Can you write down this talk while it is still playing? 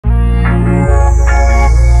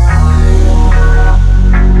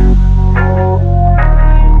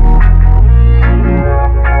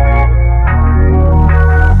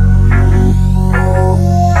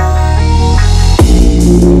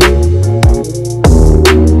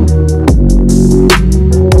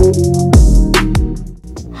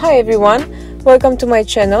everyone, welcome to my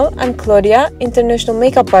channel. I'm Claudia, international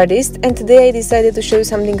makeup artist, and today I decided to show you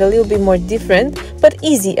something a little bit more different but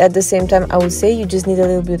easy at the same time. I would say you just need a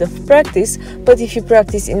little bit of practice, but if you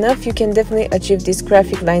practice enough you can definitely achieve this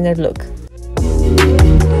graphic liner look.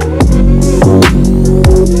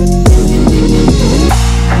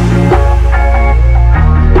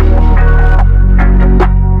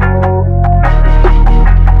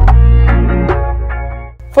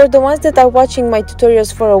 For the ones that are watching my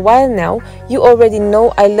tutorials for a while now, you already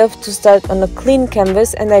know I love to start on a clean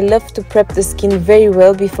canvas and I love to prep the skin very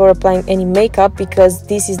well before applying any makeup because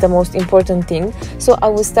this is the most important thing. So I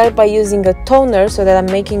will start by using a toner so that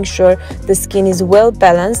I'm making sure the skin is well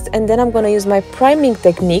balanced, and then I'm going to use my priming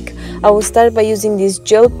technique. I will start by using this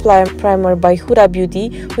gel primer by Huda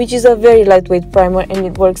Beauty, which is a very lightweight primer and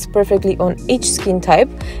it works perfectly on each skin type.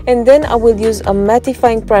 And then I will use a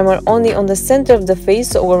mattifying primer only on the center of the face,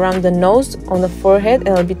 so around the nose, on the forehead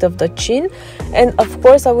and a bit of the chin. And of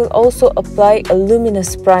course I will also apply a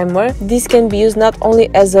luminous primer. This can be used not only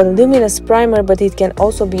as a luminous primer, but it can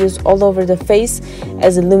also be used all over the face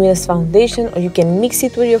as a luminous foundation, or you can mix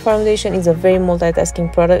it with your foundation. It's a very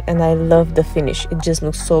multitasking product and I love the finish. It just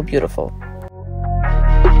looks so beautiful.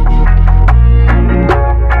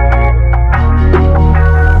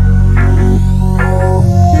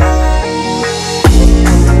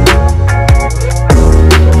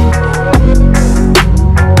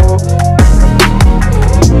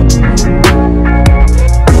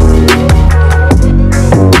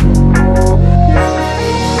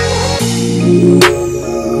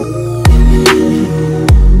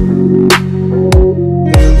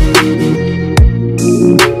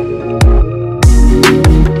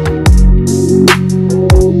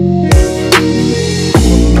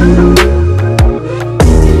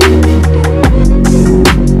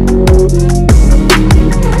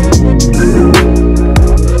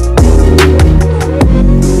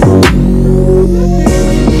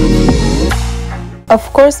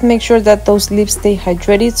 Of course, make sure that those lips stay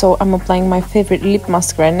hydrated, so I'm applying my favorite lip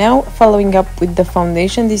mascara now, following up with the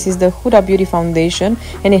foundation. This is the Huda Beauty foundation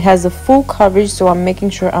and it has a full coverage, so I'm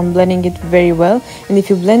making sure I'm blending it very well, and if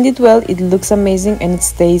you blend it well it looks amazing and it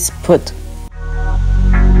stays put.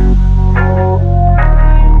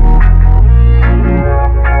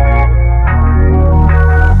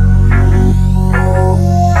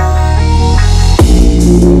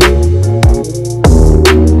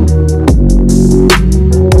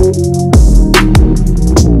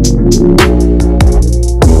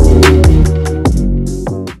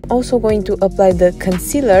 Also going to apply the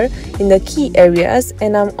concealer in the key areas,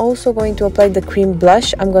 and I'm also going to apply the cream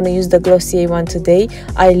blush. I'm going to use the Glossier one today.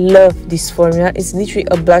 I love this formula. It's literally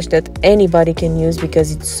a blush that anybody can use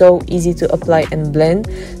because it's so easy to apply and blend.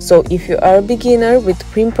 So if you are a beginner with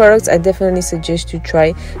cream products, I definitely suggest you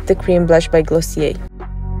try the cream blush by Glossier.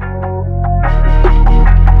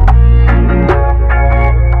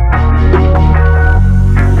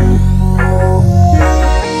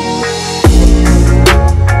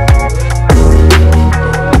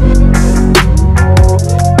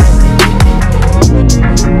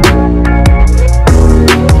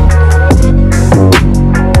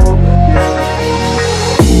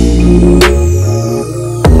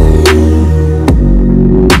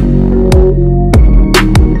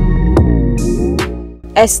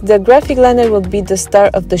 As the graphic liner will be the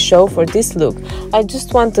star of the show for this look, I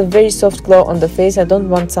just want a very soft glow on the face. I don't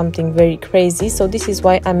want something very crazy, so this is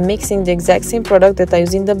why I'm mixing the exact same product that I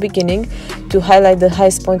used in the beginning to highlight the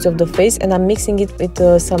highest points of the face, and I'm mixing it with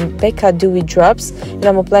some Becca dewy drops, and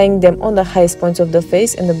I'm applying them on the highest points of the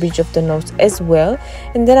face and the bridge of the nose as well.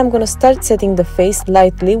 And then I'm gonna start setting the face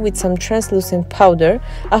lightly with some translucent powder.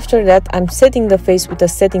 After that I'm setting the face with a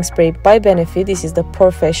setting spray by Benefit. This is the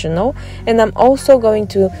Porefessional, and I'm also going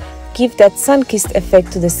to give that sun-kissed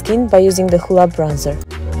effect to the skin by using the Hoola bronzer.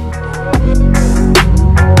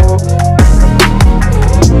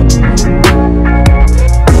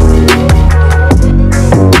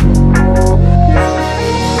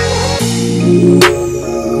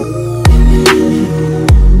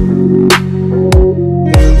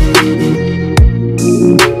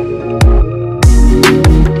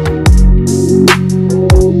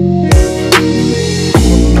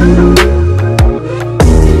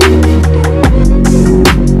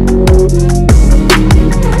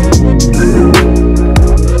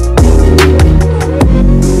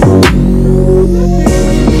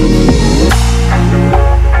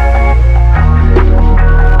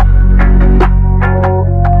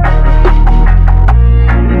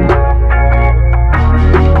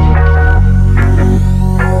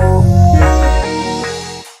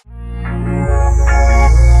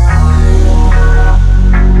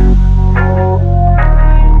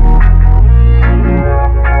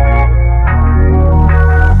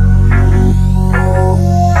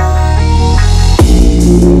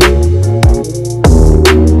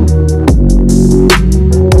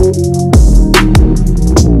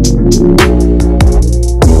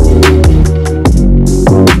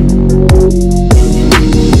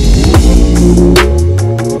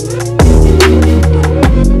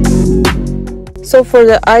 So for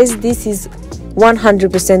the eyes, this is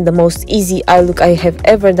 100% the most easy eye look I have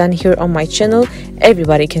ever done here on my channel.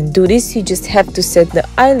 Everybody can do this. You just have to set the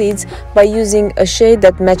eyelids by using a shade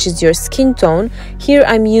that matches your skin tone. Here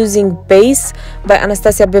I'm using Base by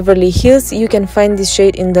Anastasia Beverly Hills. You can find this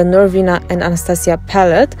shade in the NORVINA and Anastasia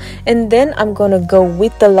palette. And then I'm gonna go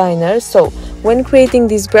with the liner. So when creating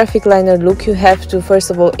this graphic liner look, you have to first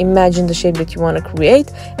of all imagine the shape that you want to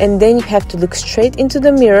create, and then you have to look straight into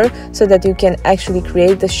the mirror so that you can actually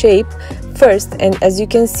create the shape first. And as you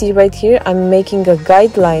can see right here, I'm making a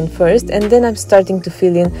guideline first, and then I'm starting to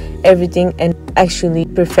fill in everything and actually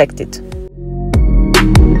perfect it.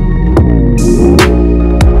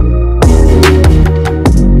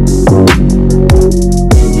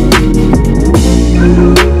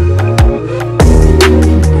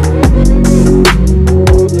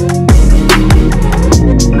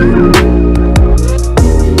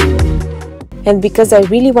 And because I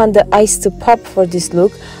really want the eyes to pop for this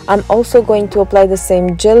look, I'm also going to apply the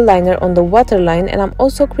same gel liner on the waterline, and I'm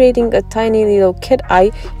also creating a tiny little cat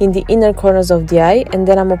eye in the inner corners of the eye. And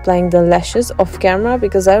then I'm applying the lashes off camera,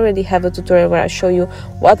 because I already have a tutorial where I show you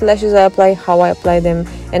what lashes I apply, how I apply them,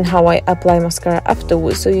 and how I apply mascara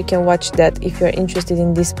afterwards, so you can watch that if you're interested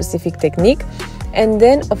in this specific technique. And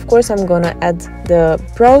then of course I'm gonna add the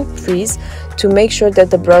brow freeze to make sure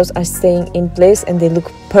that the brows are staying in place and they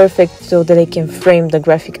look perfect so that they can frame the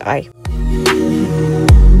graphic eye.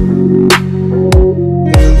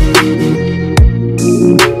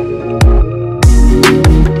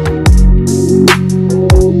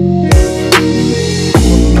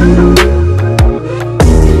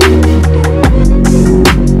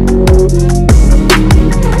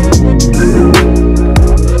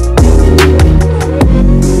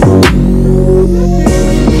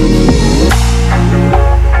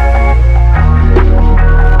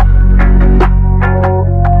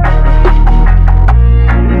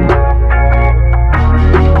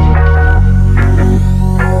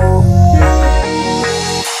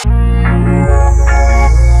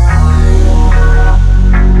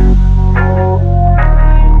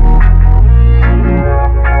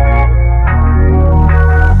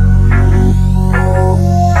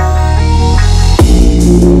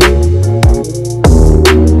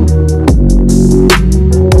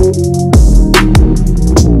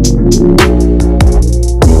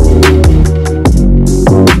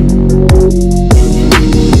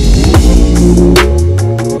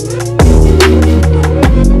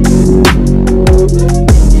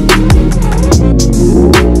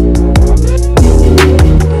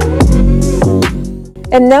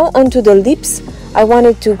 And now onto the lips. I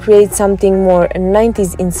wanted to create something more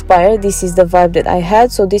 90s inspired. This is the vibe that I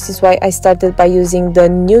had, so this is why I started by using the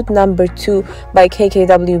Nude number 2 by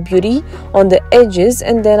KKW Beauty on the edges,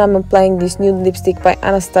 and then I'm applying this nude lipstick by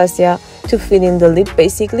Anastasia to fill in the lip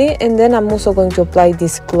basically. And then I'm also going to apply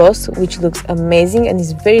this gloss, which looks amazing and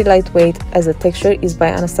is very lightweight, as the texture is by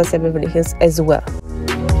Anastasia Beverly Hills as well.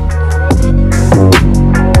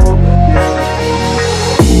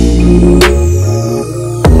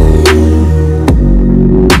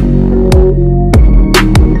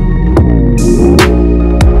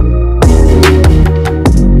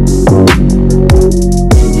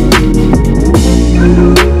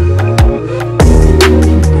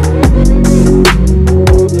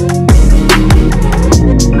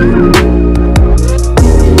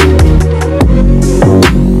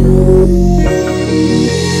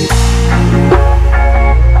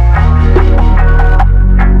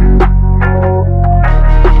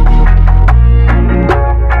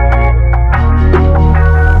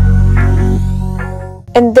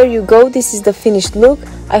 And there you go, this is the finished look.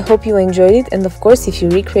 I hope you enjoyed it, and of course if you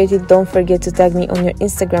recreate it, don't forget to tag me on your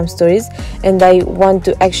Instagram stories, and I want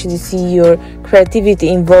to actually see your creativity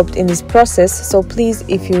involved in this process. So please,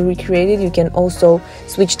 if you recreate it, you can also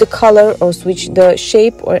switch the color or switch the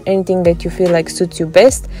shape or anything that you feel like suits you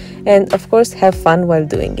best, and of course have fun while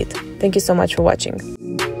doing it. Thank you so much for watching.